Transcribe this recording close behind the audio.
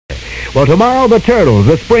Well, tomorrow, the Turtles,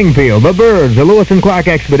 the Springfield, the Birds, the Lewis and Clark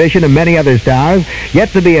Expedition, and many other stars yet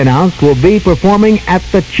to be announced will be performing at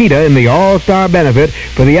the Cheetah in the All-Star benefit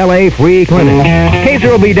for the L.A. Free Clinic. Kaiser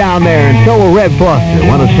will be down there, and so will Red Foster.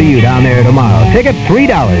 Want to see you down there tomorrow. Tickets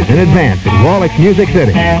 $3 in advance at Wallach's Music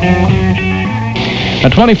City. A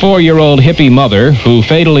 24-year-old hippie mother who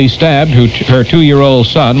fatally stabbed her 2-year-old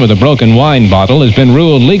son with a broken wine bottle has been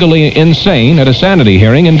ruled legally insane at a sanity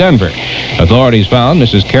hearing in Denver. Authorities found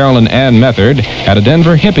Mrs. Carolyn Ann Method at a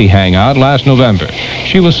Denver hippie hangout last November.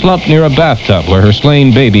 She was slumped near a bathtub where her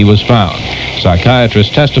slain baby was found.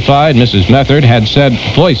 Psychiatrists testified Mrs. Method had said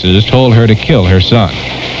voices told her to kill her son.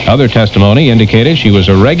 Other testimony indicated she was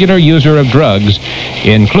a regular user of drugs,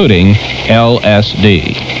 including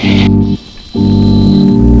LSD.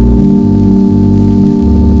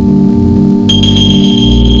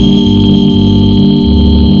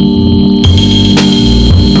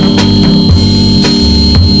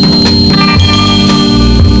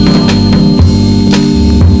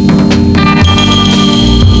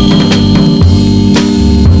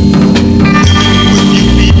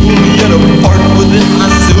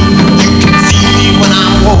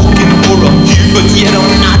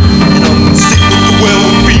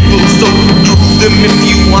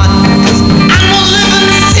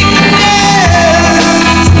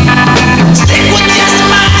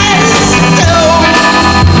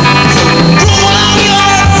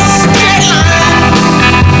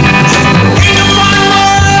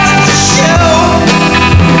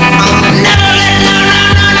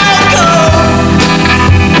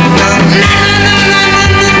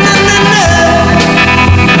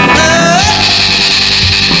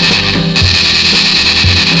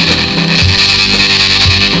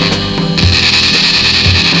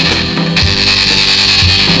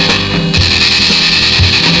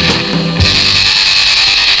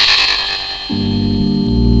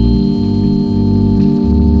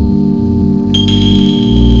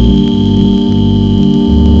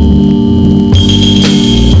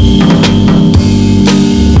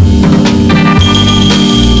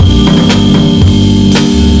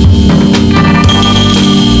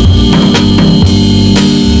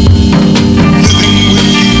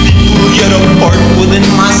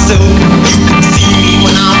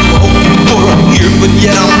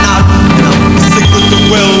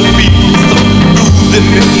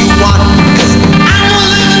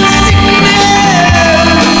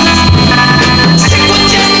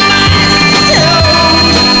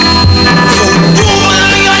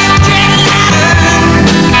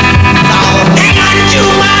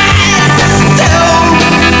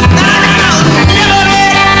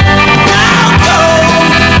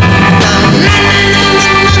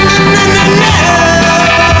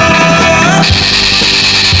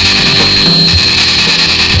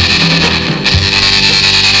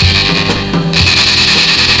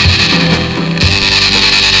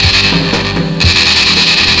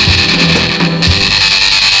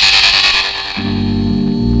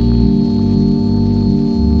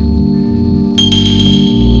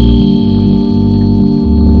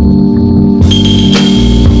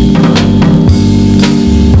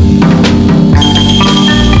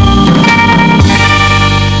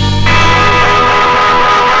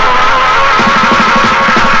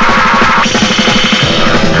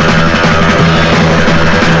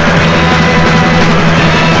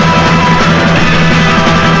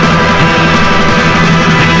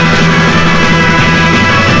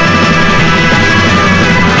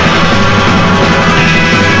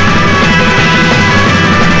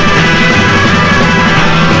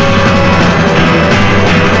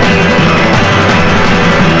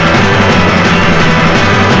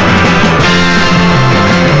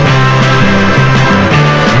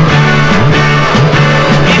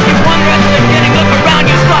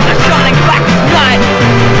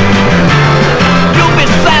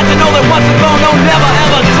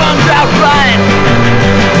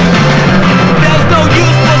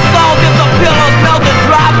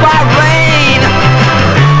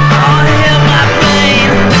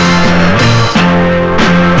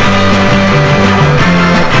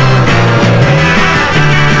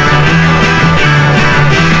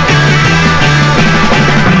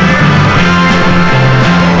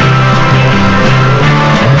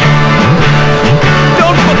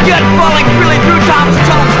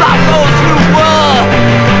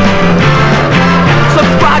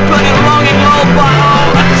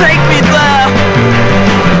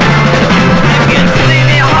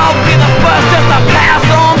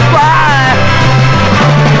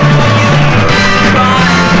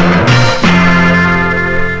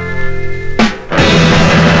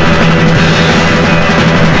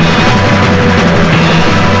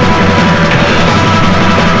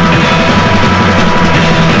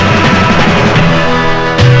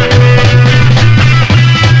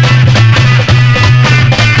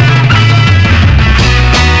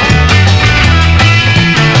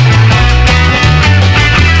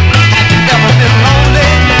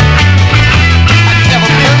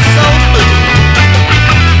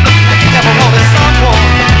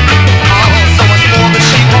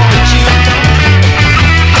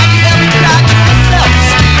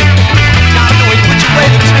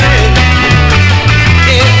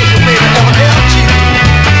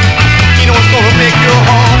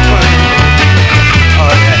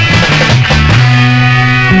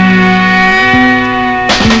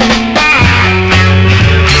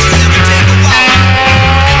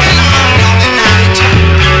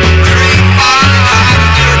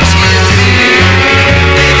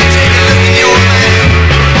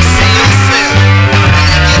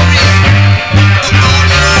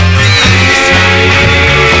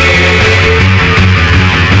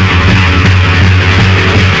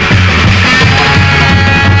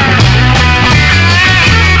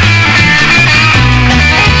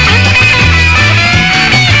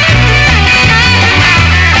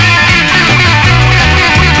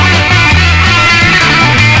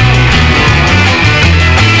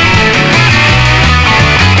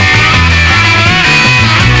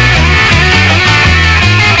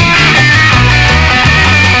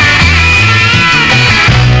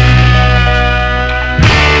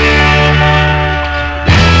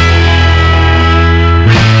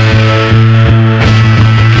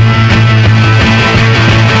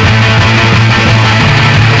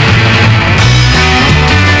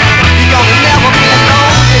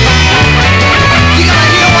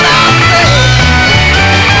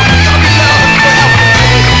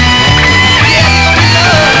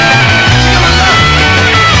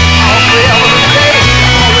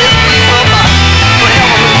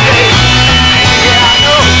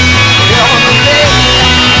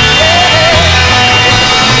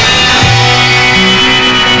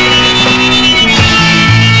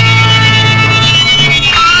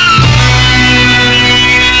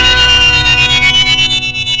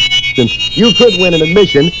 you could win an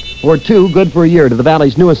admission for two, good for a year, to the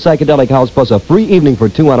Valley's newest psychedelic house, plus a free evening for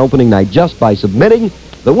two on opening night just by submitting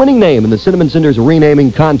the winning name in the Cinnamon Cinders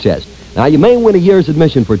renaming contest. Now, you may win a year's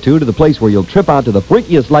admission for two to the place where you'll trip out to the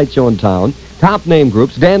freakiest light show in town, top name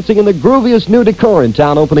groups dancing in the grooviest new decor in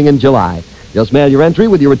town opening in July. Just mail your entry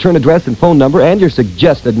with your return address and phone number and your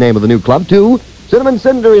suggested name of the new club to Cinnamon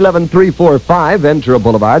Cinder 11345 Ventura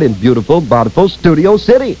Boulevard in beautiful Studio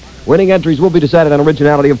City. Winning entries will be decided on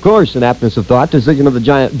originality, of course, and aptness of thought. Decision of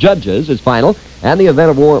the judges is final, and the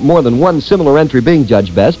event of more than one similar entry being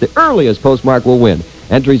judged best, the earliest postmark will win.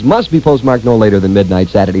 Entries must be postmarked no later than midnight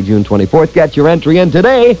Saturday, June 24th. Get your entry in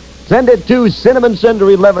today. Send it to Cinnamon Cinder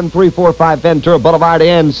 11345 Ventura Boulevard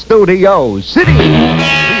in Studio City.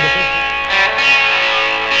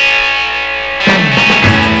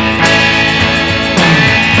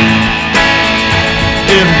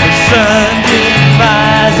 If the sun didn't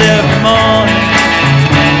rise every morning,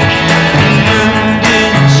 the moon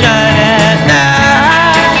didn't shine at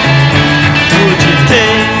night, would you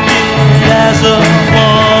take it as a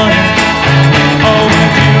warning, or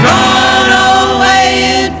would you run away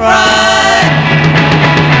in fright?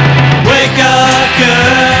 Wake up,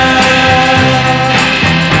 girl,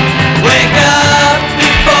 wake up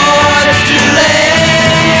before it's too late.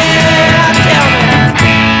 Tell me.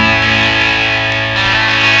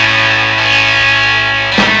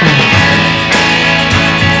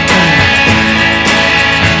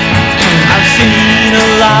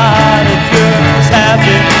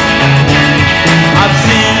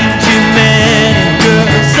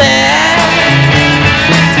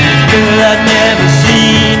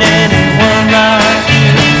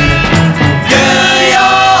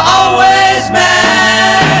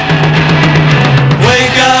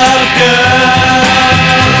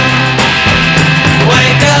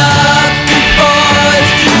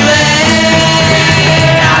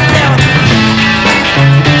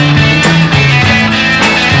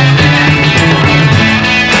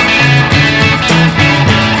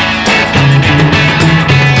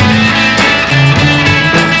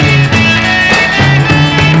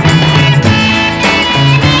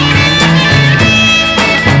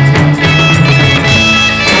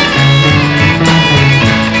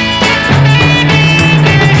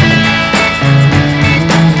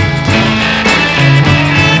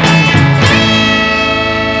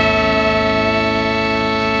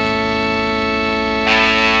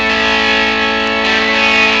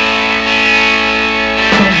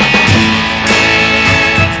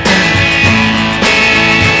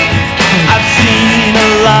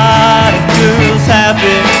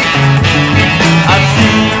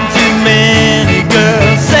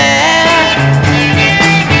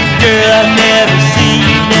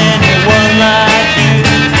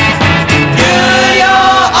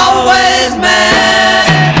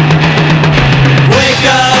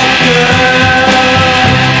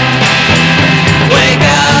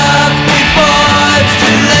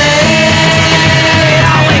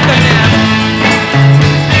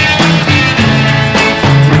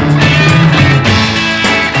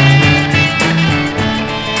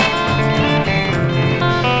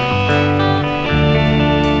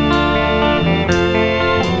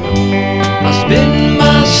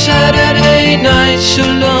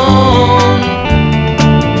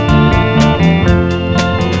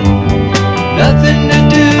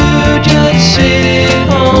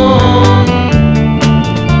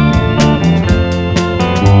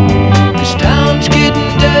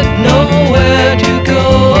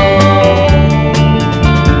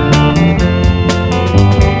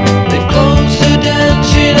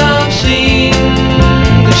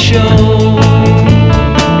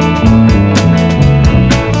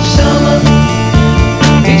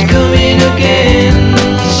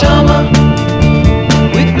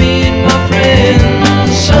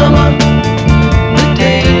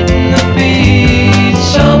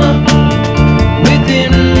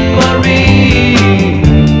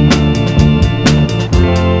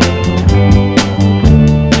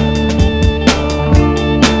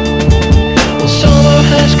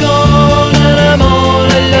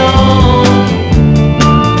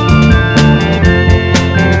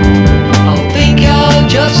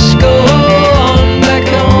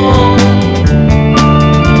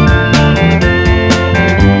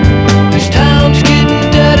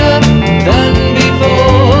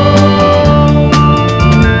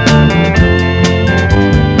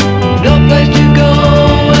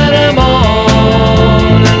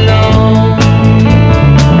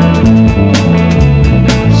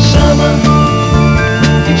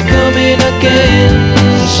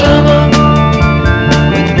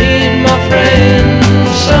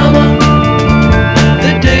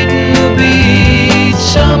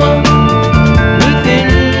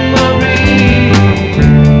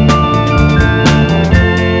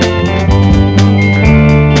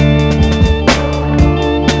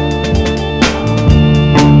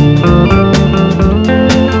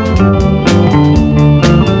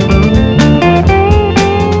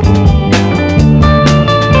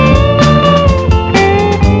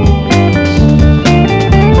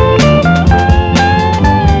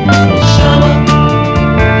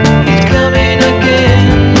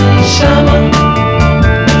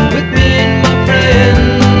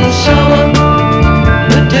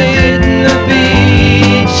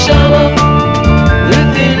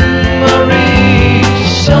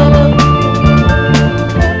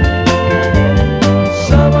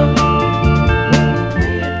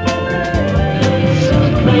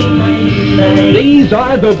 These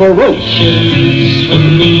are the Baroques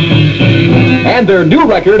and their new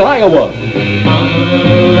record, Iowa.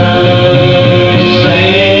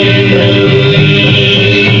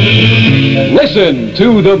 Listen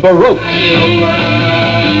to the Baroques.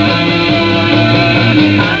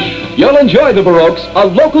 You'll enjoy the Baroques, a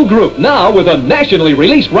local group now with a nationally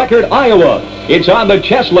released record, Iowa. It's on the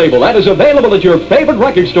Chess label and is available at your favorite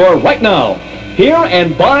record store right now. Hear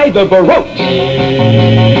and buy the Baroques.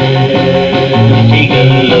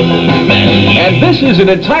 And this is an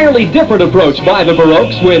entirely different approach by the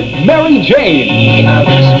Baroques with Mary Jane. How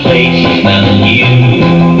this place found you.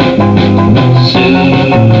 Soon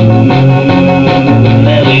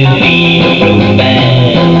there will be a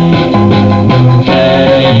profound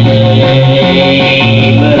time,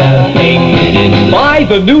 but I think it. Buy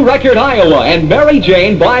the new record, Iowa, and Mary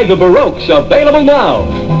Jane by the Baroques. Available now.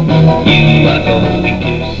 You are going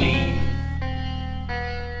to see.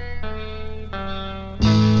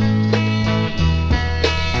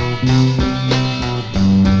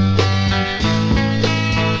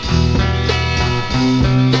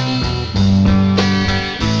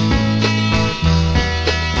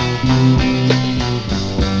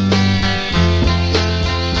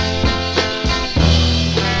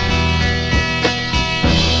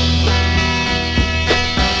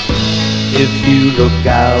 If you look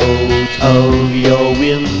out of your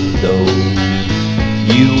window,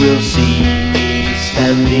 you will see me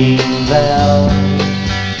standing there,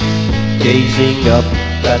 gazing up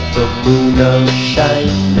at the moon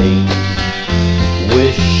a-shining,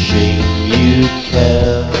 wishing you'd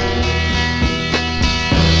care.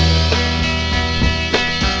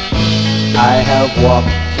 I have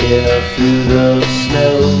walked here through the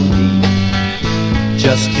snow deep,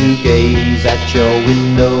 just to gaze at your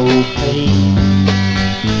window pane,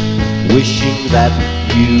 wishing that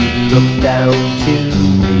you'd look down to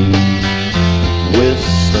me,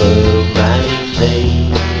 whisper my name.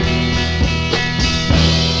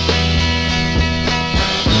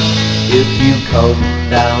 If you come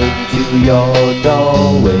down to your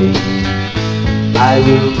doorway, I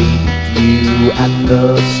will meet you at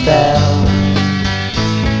the stair,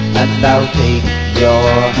 and I'll take your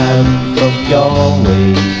hand from your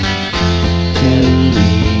waist to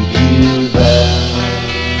lead you there.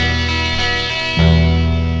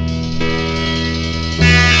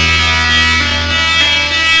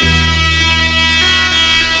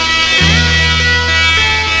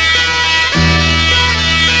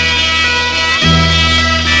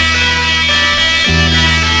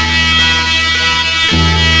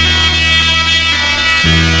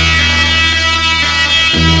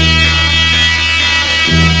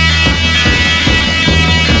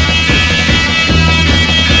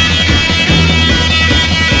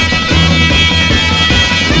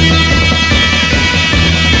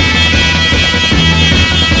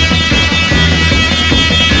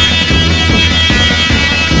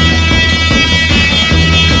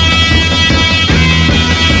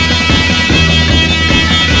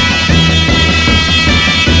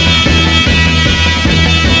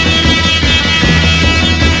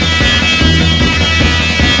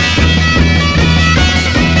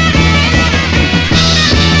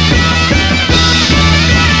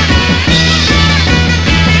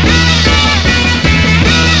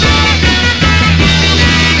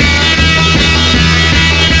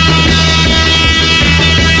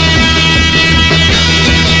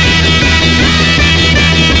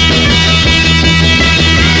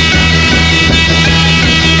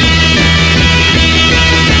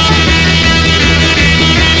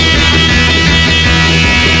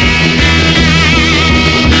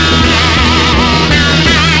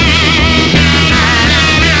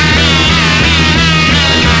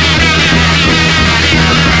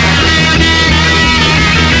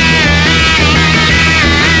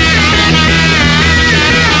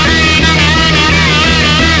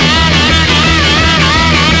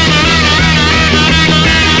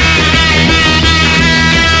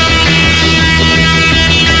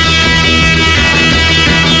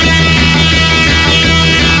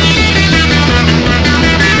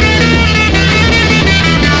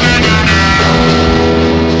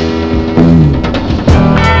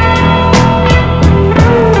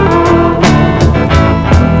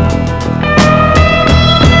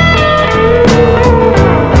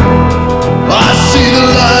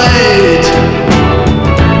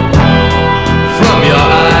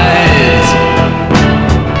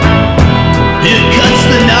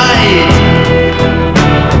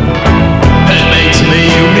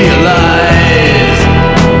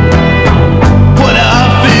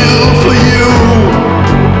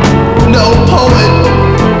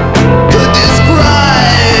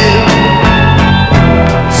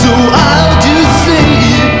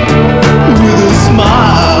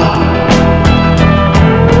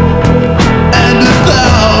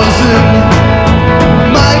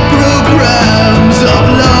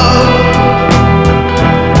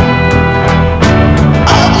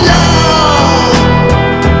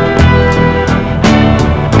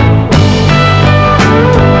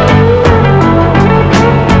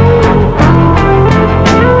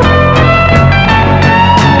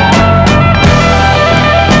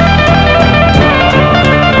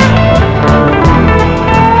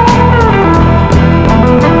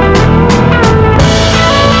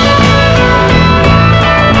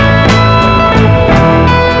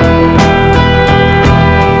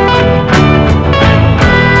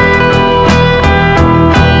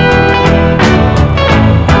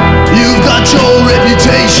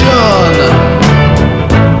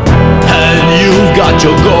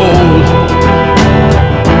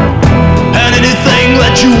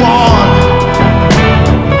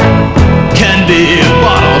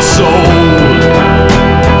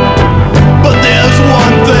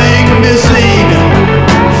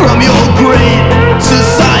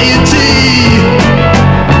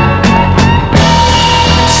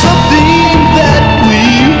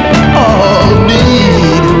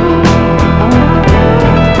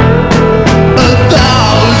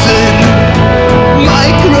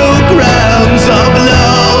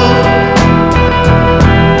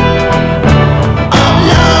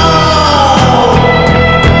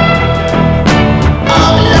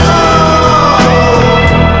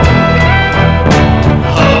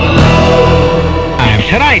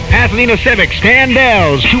 Pasadena Civic,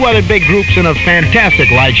 Standells, two other big groups in a fantastic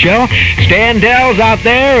light show. Standells out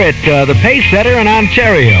there at the Pace Center in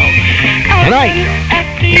Ontario. Tonight.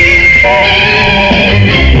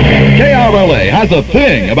 KRLA has a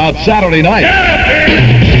thing about Saturday night.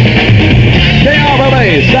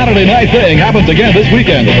 KRLA's Saturday Night Thing happens again this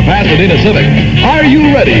weekend at the Pasadena Civic. Are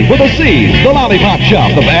you ready for the Seeds, the Lollipop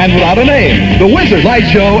Shop, the Band Without a Name, the Wizard Light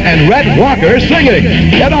Show, and Rhett Walker singing?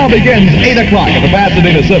 It all begins 8 o'clock at the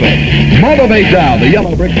Pasadena Civic. Motivate down the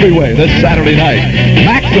Yellow Brick Freeway this Saturday night.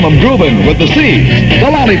 Maximum grooving with the Seeds,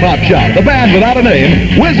 the Lollipop Shop, the Band Without a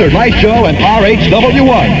Name, Wizard Light Show, and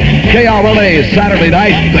RHW1. KRLA's Saturday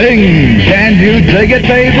Night Thing. Can you dig it,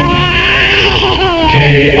 baby?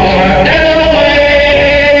 KRLA.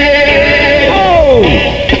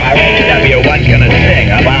 What's gonna sing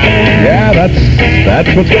about? Yeah,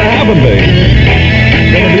 that's what's gonna happen, babe.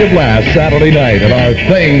 It's gonna be a blast Saturday night at our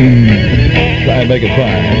thing. Try and make it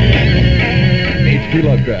fine. HP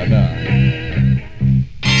Lovecraft now.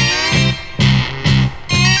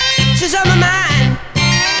 She's on my mind,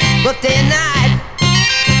 both day and night.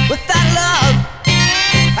 Without love,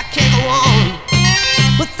 I can't go on.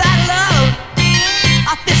 Without love,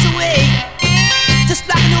 I feel away. Just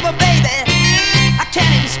like an Uber baby, I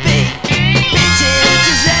can't even speak.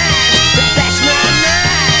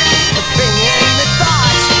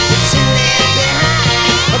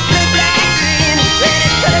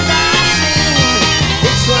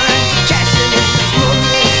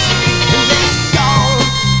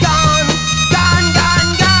 Gone, gone, gone,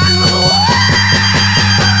 gone.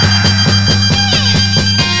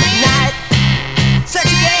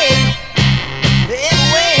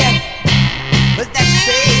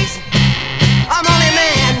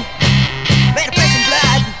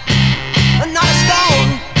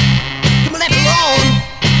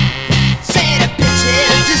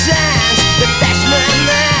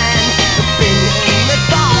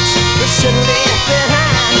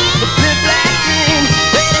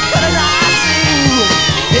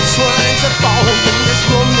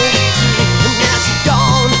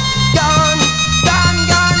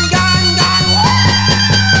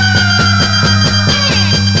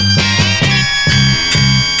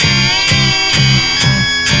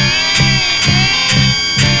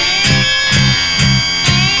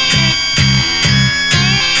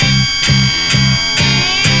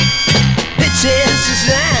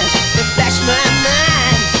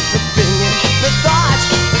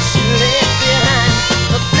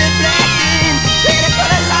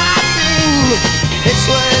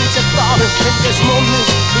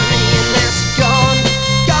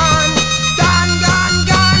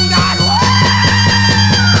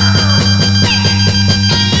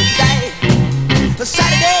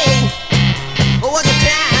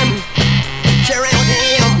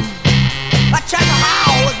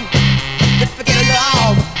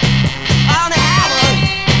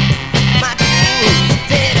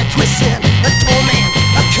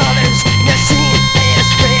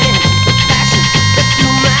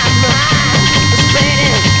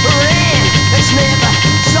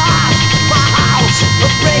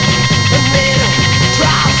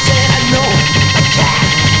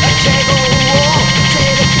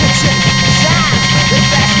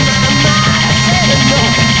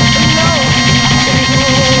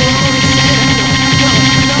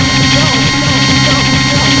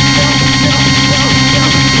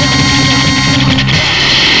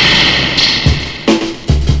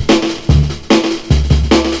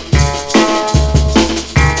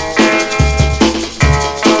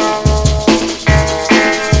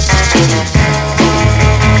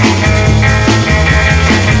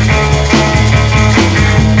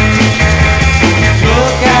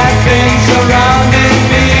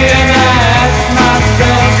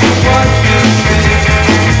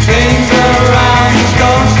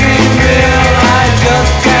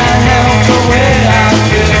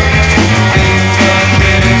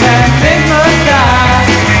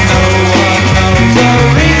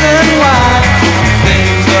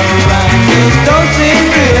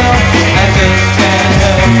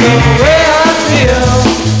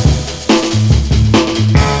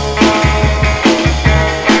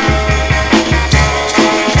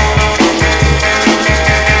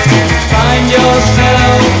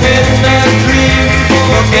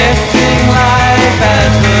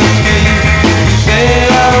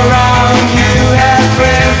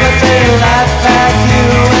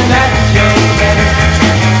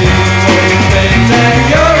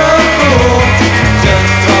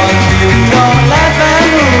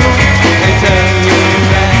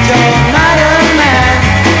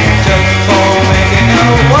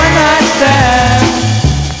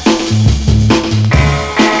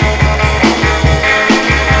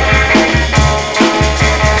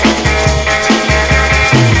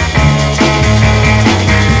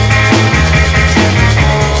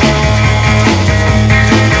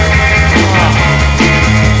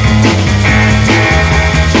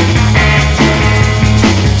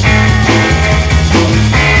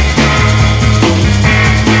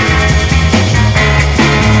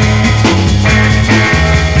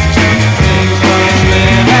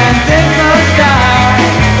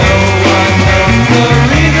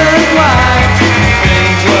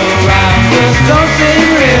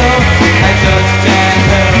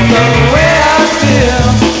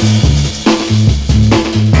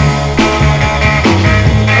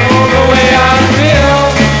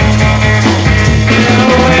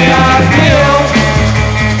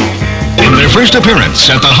 their first appearance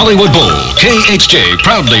at the Hollywood Bowl, KHJ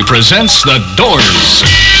proudly presents The Doors.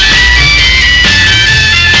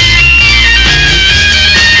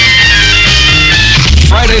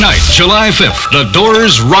 Friday night, July 5th, The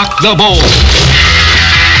Doors rock the bowl.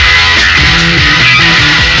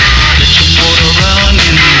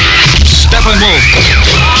 Steppenwolf.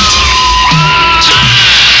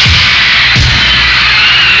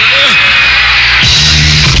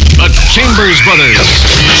 The Chambers Brothers.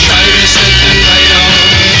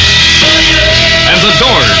 And The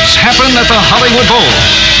Doors happen at the Hollywood Bowl.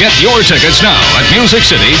 Get your tickets now at Music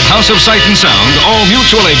City, House of Sight and Sound, all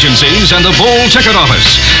mutual agencies, and the Bowl Ticket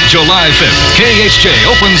Office. July 5th, KHJ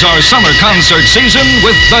opens our summer concert season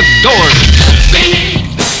with The Doors.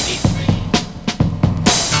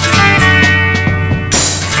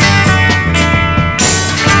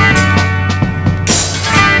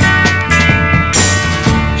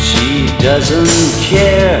 Doesn't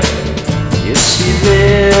care if she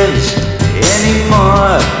lives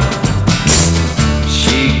anymore.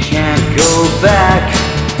 She can't go back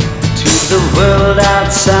to the world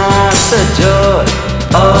outside the door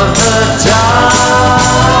of the dollhouse.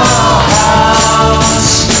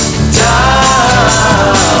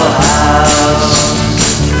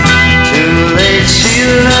 Too late she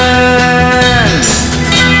learned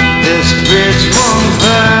this bridge won't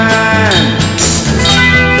burn.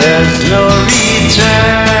 There's no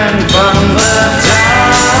return from the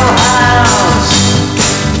dollhouse.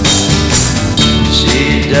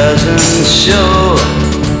 She doesn't show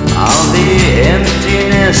all the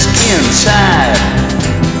emptiness inside.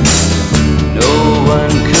 No one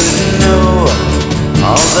could know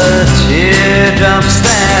all the teardrops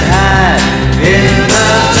that hide in the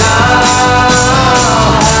dollhouse.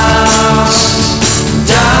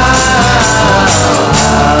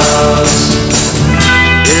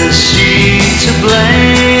 Is she to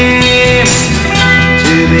blame,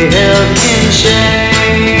 to be held in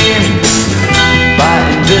shame by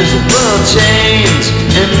invisible chains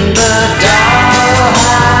in the dollhouse?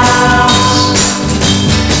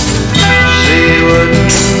 She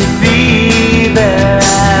wouldn't be there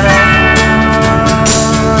at all,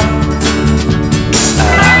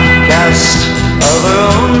 an outcast of her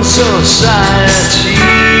own society.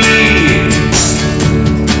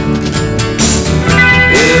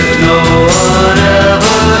 If no one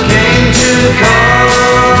ever came to call,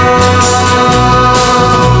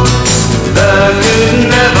 there could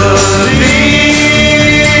never be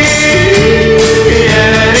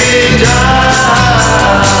any dollhouse.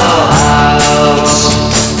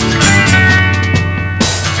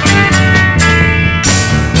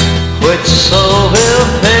 Which soul will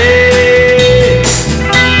pay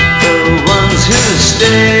the ones who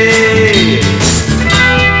stay?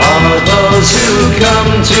 Those who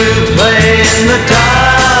come to play in the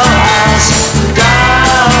dollhouse,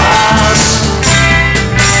 dollhouse.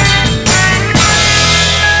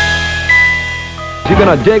 You're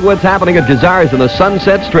going to dig what's happening at Desires in the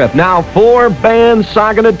Sunset Strip. Now 4 bands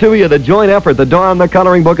sogging it to you. The joint effort, the Dawn, the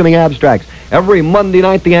Coloring Book, and the Abstracts. Every Monday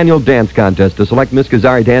night, the annual dance contest. To select Miss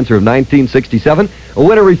Gazzari Dancer of 1967, a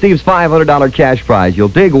winner receives $500 cash prize. You'll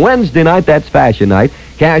dig Wednesday night, that's Fashion Night.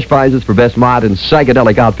 Cash prizes for best mod and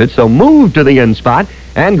psychedelic outfits. So move to the in spot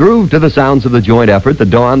and groove to the sounds of the joint effort, the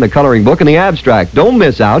Dawn, the Coloring Book, and the Abstract. Don't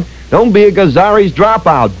miss out. Don't be a Gazzari's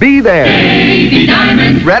dropout. Be there. Baby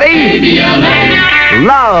Diamond. Ready? Baby LA.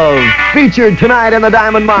 Love, featured tonight in the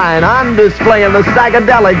Diamond Mine, on display in the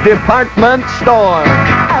Psychedelic Department Store.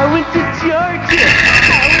 I went to Georgia.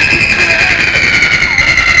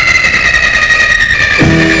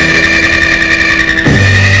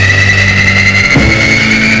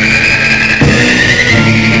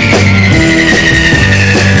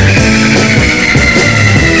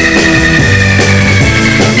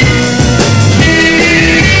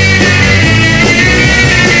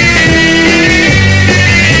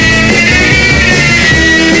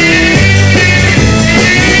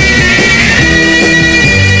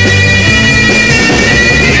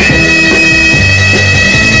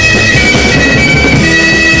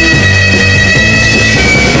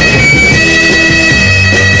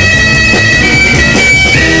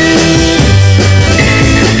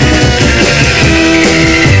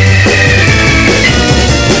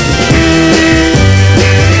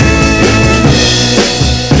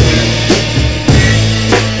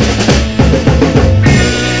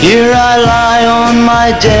 Here I lie on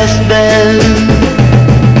my deathbed,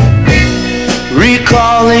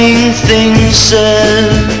 recalling things said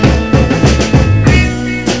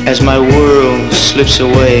as my world slips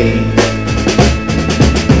away.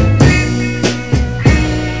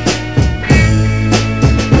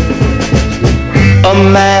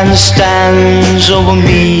 One man stands over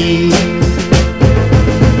me,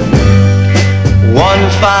 one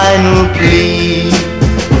final plea,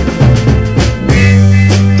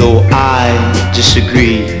 though I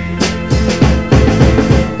disagree.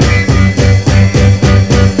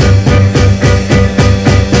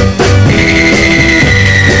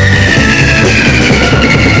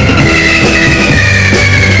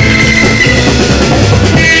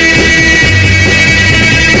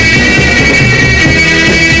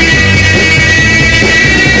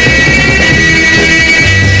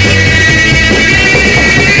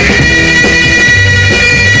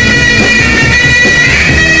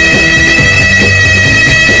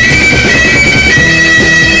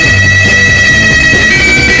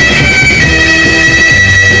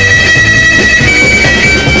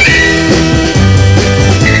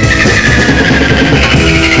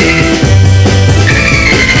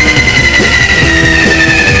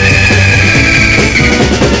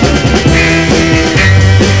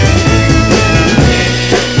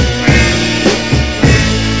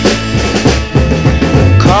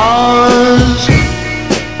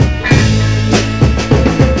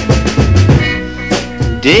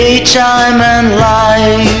 Daytime and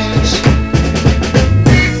lights,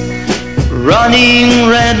 running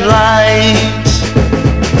red lights,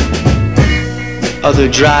 other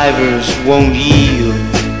drivers won't yield.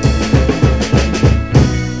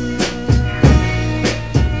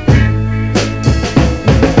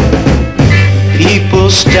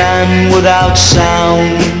 People stand without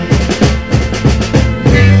sound,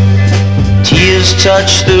 tears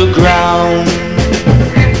touch the ground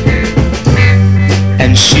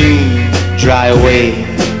and soon dry away.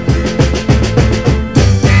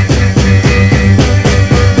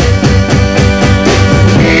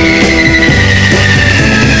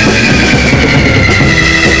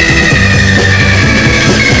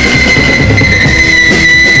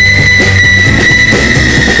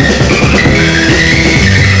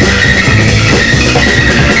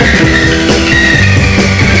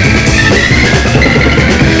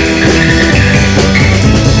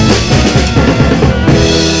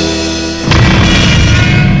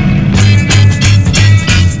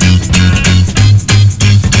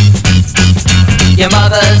 Your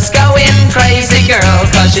mother's going crazy, girl,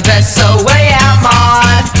 'cause you dress so way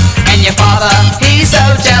outmod. And your father, he's so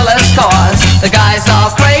jealous, 'cause the guys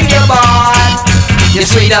all crave your bod. Your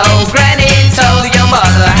sweet old granny told your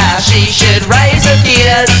mother how she should raise her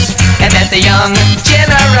kids, and that the young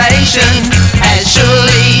generation has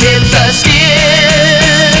surely hit the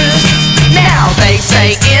skids. Now they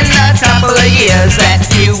say in a couple of years that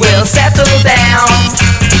you will settle down,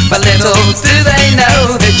 but little do they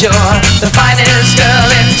know that you're the finest girl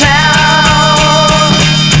in town.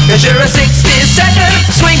 'Cause you're a 60-second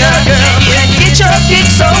swinger girl, and you get your kick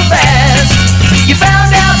so fast. You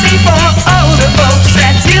found out before older folks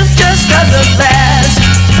that you just doesn't last.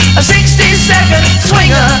 A 60-second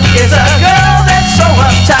swinger is a girl that's so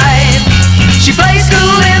uptight. She plays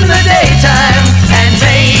cool in the daytime and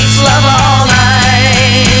makes love all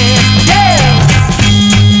night. Yeah!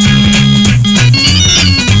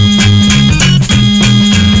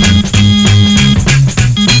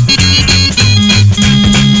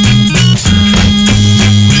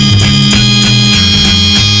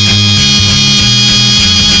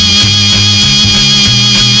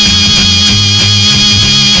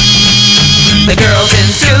 The girls in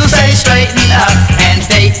school say straighten up and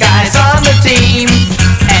date guys on the team.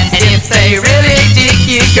 And if they really dig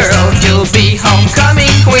you, girl, you'll be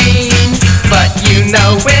homecoming queen. But you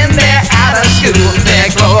know when they're out of school, their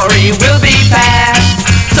glory will be past.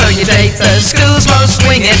 So you date the school's most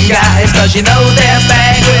swinging guys, 'cause you know their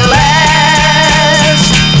bag will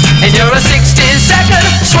last. And you're a 60-second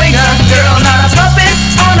swinger girl, not a puppet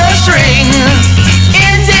on a string.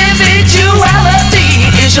 Individuality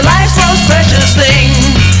is your life's most precious thing.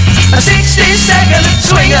 A 60-second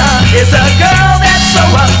swinger is a girl that's so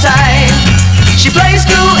uptight. She plays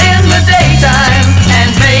cool in the daytime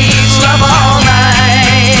and makes love all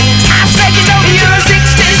night. I said you know you're a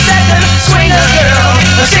 60-second swinger girl.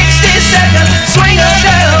 A 60-second swinger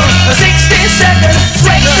girl. A 60-second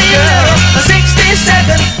swinger girl. A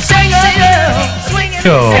 60-second swinger girl.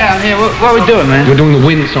 Yo. Yeah, I'm here. What are we doing, man? We're doing the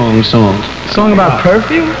Wind Song. Song about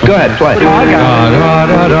perfume? Go ahead, play. Oh, I got it.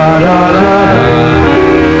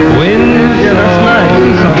 Wind. Yeah, that's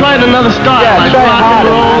nice. So try it another style. Yeah, like try rock harder, and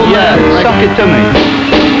roll. man. Yeah, suck it to me.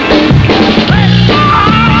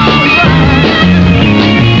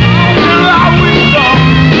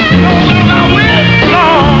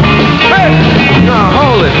 No,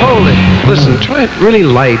 hold it. Listen, try it really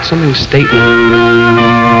light, something stately.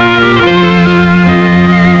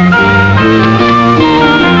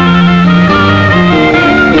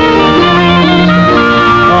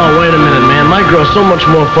 so much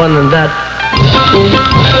more fun than that.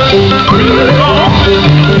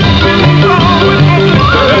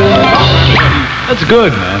 That's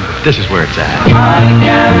good, man. But this is where it's at. I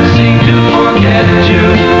can't seem to forget you.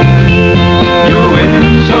 Your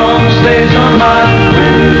wind song stays on my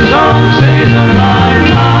wind song stays on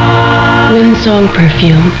my mind. Wind Song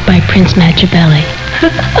Perfume by Prince Machiavelli.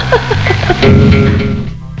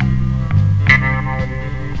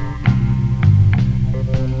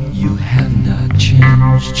 You have not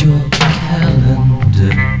changed your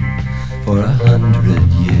calendar for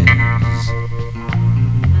 100 years.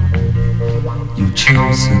 You've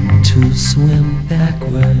chosen to swim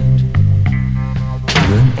backward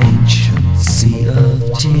through an ancient sea of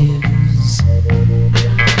tears.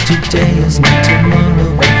 Today is not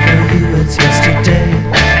tomorrow, but for you it's yesterday.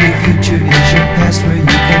 Your future is your past, where you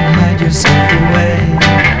can hide yourself away.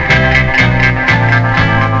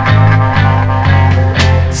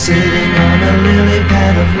 Sitting on a lily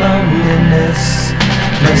pad of loneliness,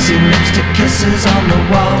 placing lipstick kisses on the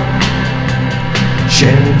wall,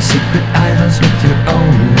 sharing secret idols with your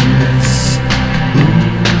loneliness.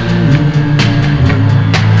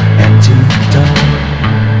 Empty doll.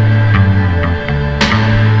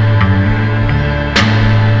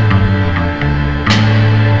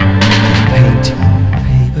 Painting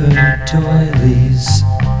paper doilies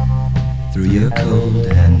through your cold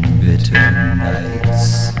and bitter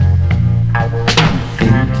nights. You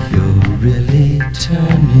think you're really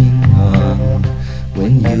turning on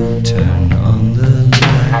when you turn on the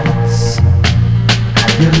lights.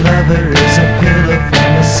 Your lover is a pillow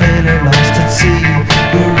from a sailor lost at sea,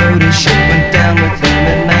 who rode his ship, went down with him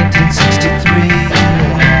in 1963.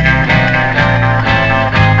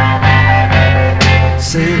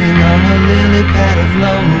 Sitting on a lily pad of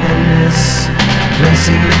loneliness,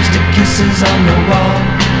 placing lipstick kisses on the wall,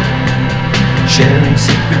 sharing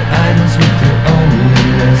secret idols with your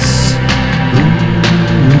loneliness.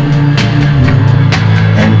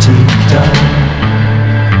 Empty doll.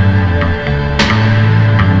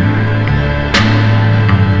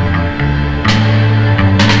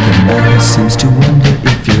 The mother seems to wonder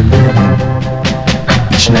if you're living.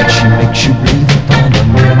 Each night she makes you breathe upon a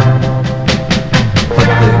mirror, but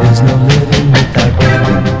there is no living without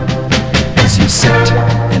giving, as you sit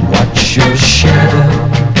and watch your shadow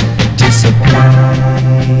disappear.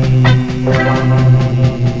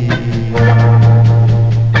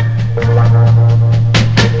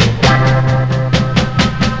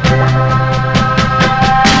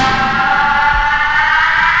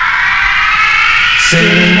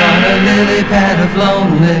 Sitting on a lily pad of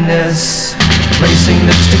loneliness, placing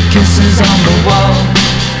lipstick kisses on the wall,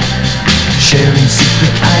 sharing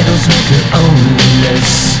secret idols with your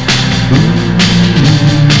loneliness.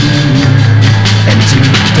 Empty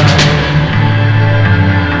doll.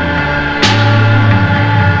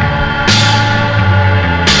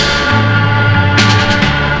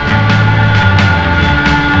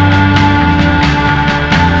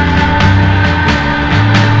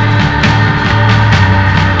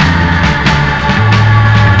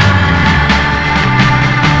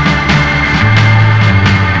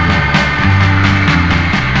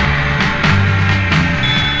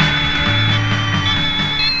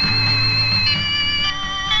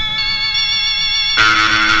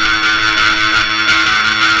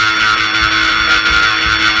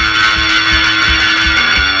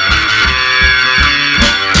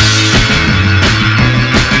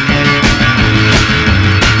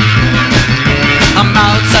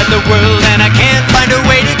 The world and I can't find a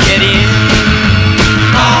way to get in.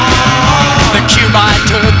 The cube I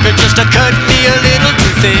took just cut me a little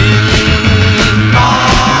too thin.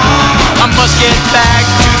 I must get back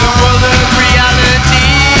to the world of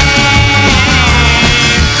reality.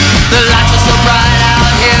 The lights are so bright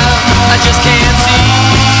out here, I just can't see.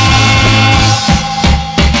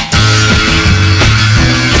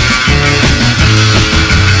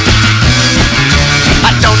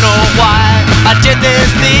 I don't know why I did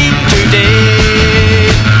this thing today.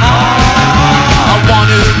 I want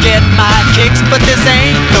to get my kicks, but this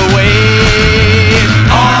ain't the way.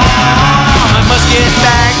 I must get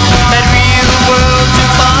back that real world to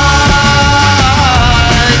fun.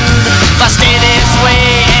 If I stay this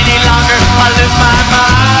way any longer, I'll lose my mind.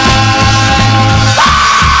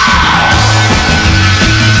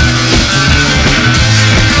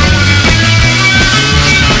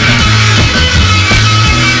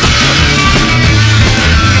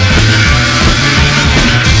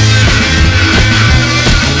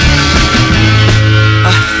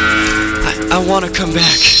 I want to come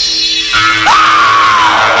back.